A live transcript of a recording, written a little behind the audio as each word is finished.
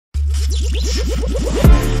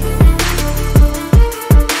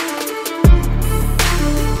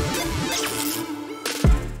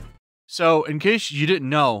So, in case you didn't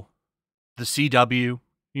know, the CW,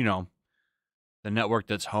 you know, the network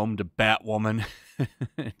that's home to Batwoman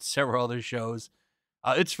and several other shows,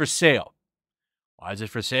 it's for sale. Why is it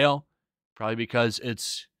for sale? Probably because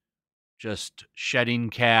it's just shedding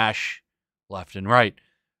cash left and right.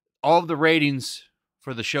 All of the ratings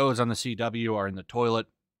for the shows on the CW are in the toilet.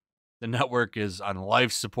 The network is on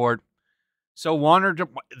life support. So Warner,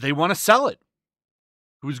 they want to sell it.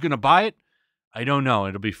 Who's going to buy it? I don't know.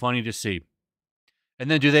 It'll be funny to see. And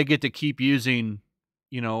then do they get to keep using,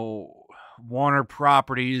 Warner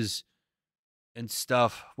properties and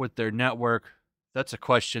stuff with their network? That's a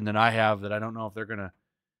question that I have that I don't know if they're going to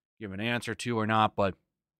give an answer to or not, but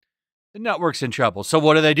the network's in trouble. So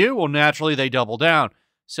what do? Well, naturally, they double down.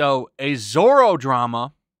 So a Zorro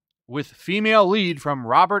drama with female lead from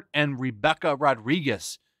Robert and Rebecca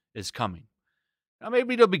Rodriguez is coming. Now,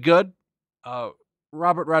 maybe it'll be good.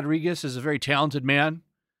 Robert Rodriguez is a very talented man.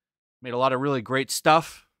 Made a lot of really great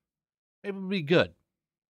stuff. Maybe it'll be good.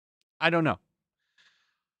 I don't know.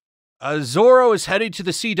 Zorro is heading to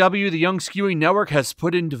the CW. The Young Skewing Network has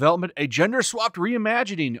put in development a gender-swapped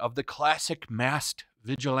reimagining of the classic masked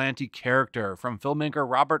vigilante character from filmmaker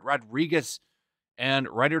Robert Rodriguez and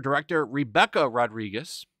writer-director Rebecca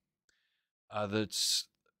Rodriguez. It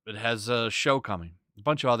has a show coming. A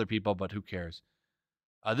bunch of other people, but who cares?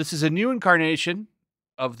 This is a new incarnation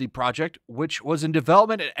of the project, which was in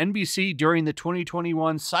development at NBC during the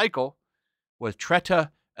 2021 cycle, with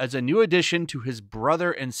Treta as a new addition to his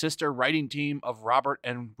brother and sister writing team of Robert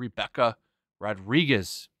and Rebecca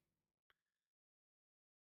Rodriguez.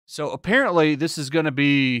 So apparently this is going to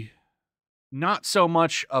be not so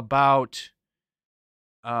much about,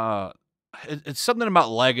 it's something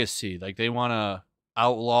about legacy. Like they want to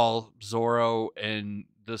outlaw Zorro and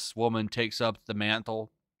this woman takes up the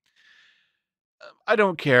mantle. I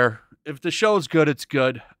don't care. If the show's good, it's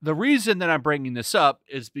good. The reason that I'm bringing this up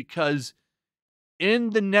is because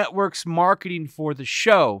in the network's marketing for the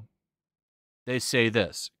show, they say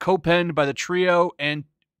this: co-penned by the trio and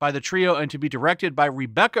to be directed by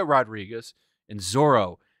Rebecca Rodriguez and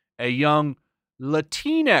Zorro, a young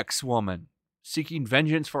Latinx woman seeking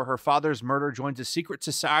vengeance for her father's murder, joins a secret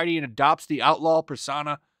society and adopts the outlaw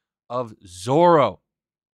persona of Zorro.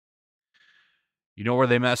 You know where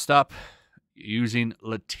they messed up? Using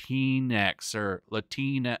Latinx or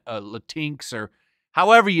Latinx or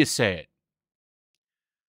however you say it.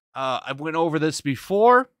 I've went over this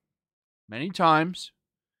before many times.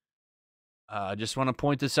 I just want to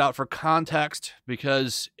point this out for context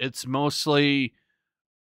because it's mostly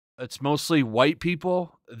white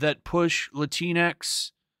people that push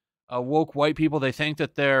Latinx, woke white people. They think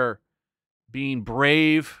that they're being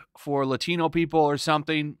brave for Latino people or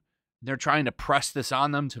something. They're trying to press this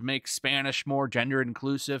on them to make Spanish more gender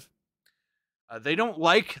inclusive. They don't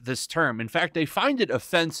like this term. In fact, they find it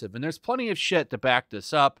offensive, and there's plenty of shit to back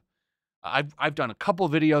this up. I've done a couple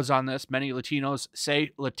videos on this. Many Latinos say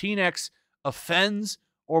Latinx offends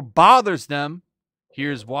or bothers them.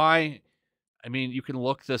 Here's why. I mean, you can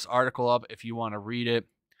look this article up if you want to read it.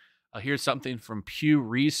 Here's something from Pew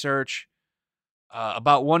Research.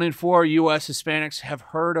 About 1 in 4 U.S. Hispanics have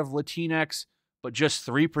heard of Latinx, but just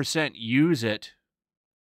 3% use it.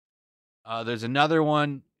 There's another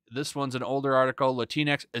one. This one's an older article.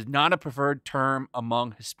 Latinx is not a preferred term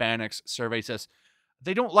among Hispanics. Survey says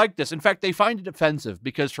they don't like this. In fact, they find it offensive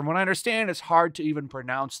because from what I understand, it's hard to even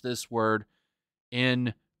pronounce this word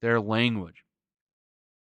in their language.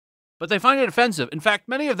 But they find it offensive. In fact,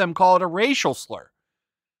 many of them call it a racial slur.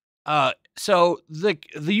 So the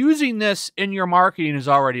using this in your marketing is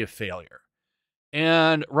already a failure.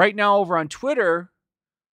 And right now over on Twitter,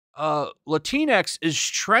 Latinx is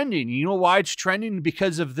trending. You know why it's trending?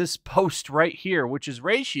 Because of this post right here, which is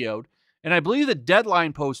ratioed. And I believe the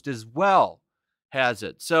Deadline post as well has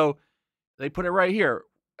it. So they put it right here.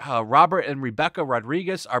 Robert and Rebecca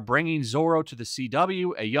Rodriguez are bringing Zorro to the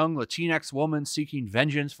CW. A young Latinx woman seeking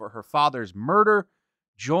vengeance for her father's murder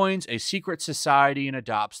joins a secret society and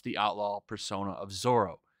adopts the outlaw persona of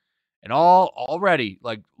Zorro. And already,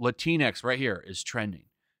 like Latinx right here is trending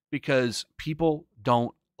because people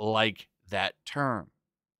don't like that term.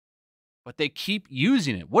 But they keep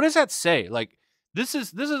using it. What does that say? Like, this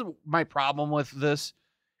is my problem with this.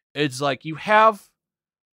 It's like you have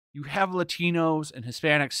Latinos and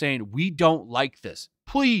Hispanics saying, we don't like this.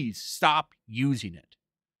 Please stop using it.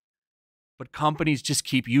 But companies just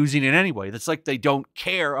keep using it anyway. That's like they don't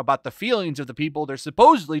care about the feelings of the people they're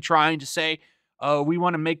supposedly trying to say, we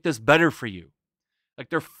want to make this better for you. Like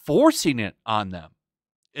they're forcing it on them.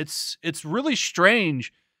 It's really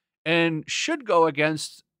strange and should go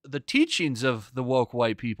against the teachings of the woke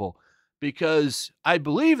white people because I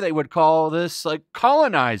believe they would call this like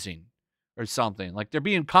colonizing or something. Like they're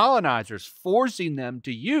being colonizers, forcing them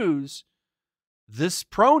to use this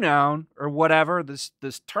pronoun or whatever, this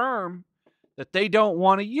term that they don't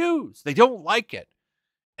want to use. They don't like it.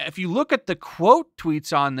 If you look at the quote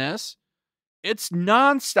tweets on this, it's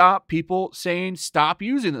nonstop people saying, stop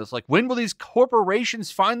using this. Like, when will these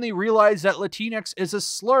corporations finally realize that Latinx is a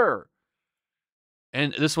slur?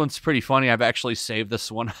 And this one's pretty funny. I've actually saved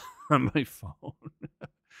this one on my phone.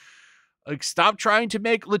 Like, stop trying to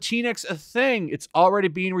make Latinx a thing. It's already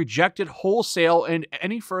being rejected wholesale, and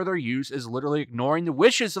any further use is literally ignoring the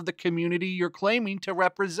wishes of the community you're claiming to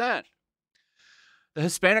represent. The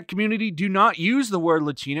Hispanic community do not use the word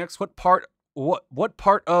Latinx. What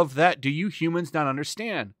part of that do you humans not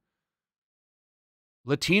understand?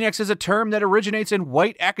 Latinx is a term that originates in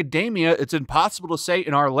white academia. It's impossible to say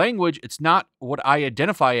in our language. It's not what I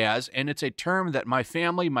identify as, and it's a term that my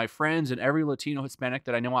family, my friends, and every Latino Hispanic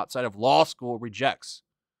that I know outside of law school rejects.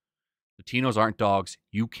 Latinos aren't dogs.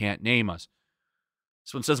 You can't name us.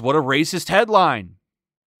 This one says, what a racist headline.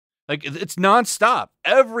 Like, it's nonstop.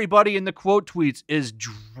 Everybody in the quote tweets is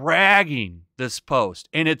dragging this post,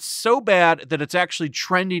 and it's so bad that it's actually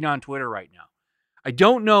trending on Twitter right now. I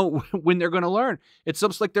don't know when they're going to learn. It's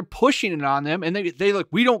almost like they're pushing it on them, and they like,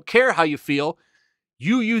 we don't care how you feel.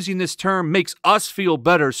 You using this term makes us feel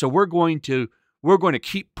better, so we're going to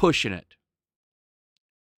keep pushing it.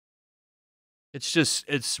 It's just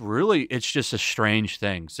a strange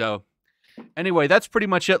thing. So anyway, that's pretty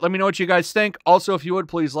much it. Let me know what you guys think. Also, if you would,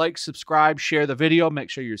 please like, subscribe, share the video.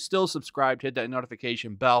 Make sure you're still subscribed. Hit that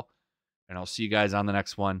notification bell, and I'll see you guys on the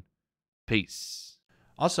next one. Peace.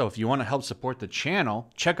 Also, if you want to help support the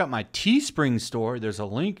channel, check out my Teespring store. There's a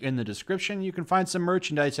link in the description. You can find some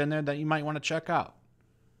merchandise in there that you might want to check out.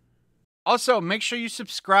 Also, make sure you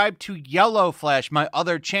subscribe to YellowFlash, my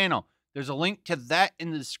other channel. There's a link to that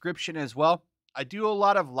in the description as well. I do a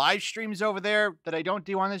lot of live streams over there that I don't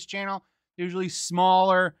do on this channel. Usually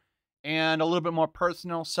smaller and a little bit more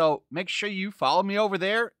personal. So make sure you follow me over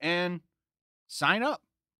there and sign up.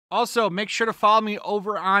 Also, make sure to follow me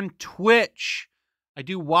over on Twitch. I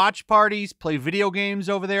do watch parties, play video games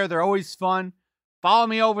over there. They're always fun. Follow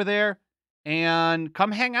me over there and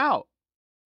come hang out.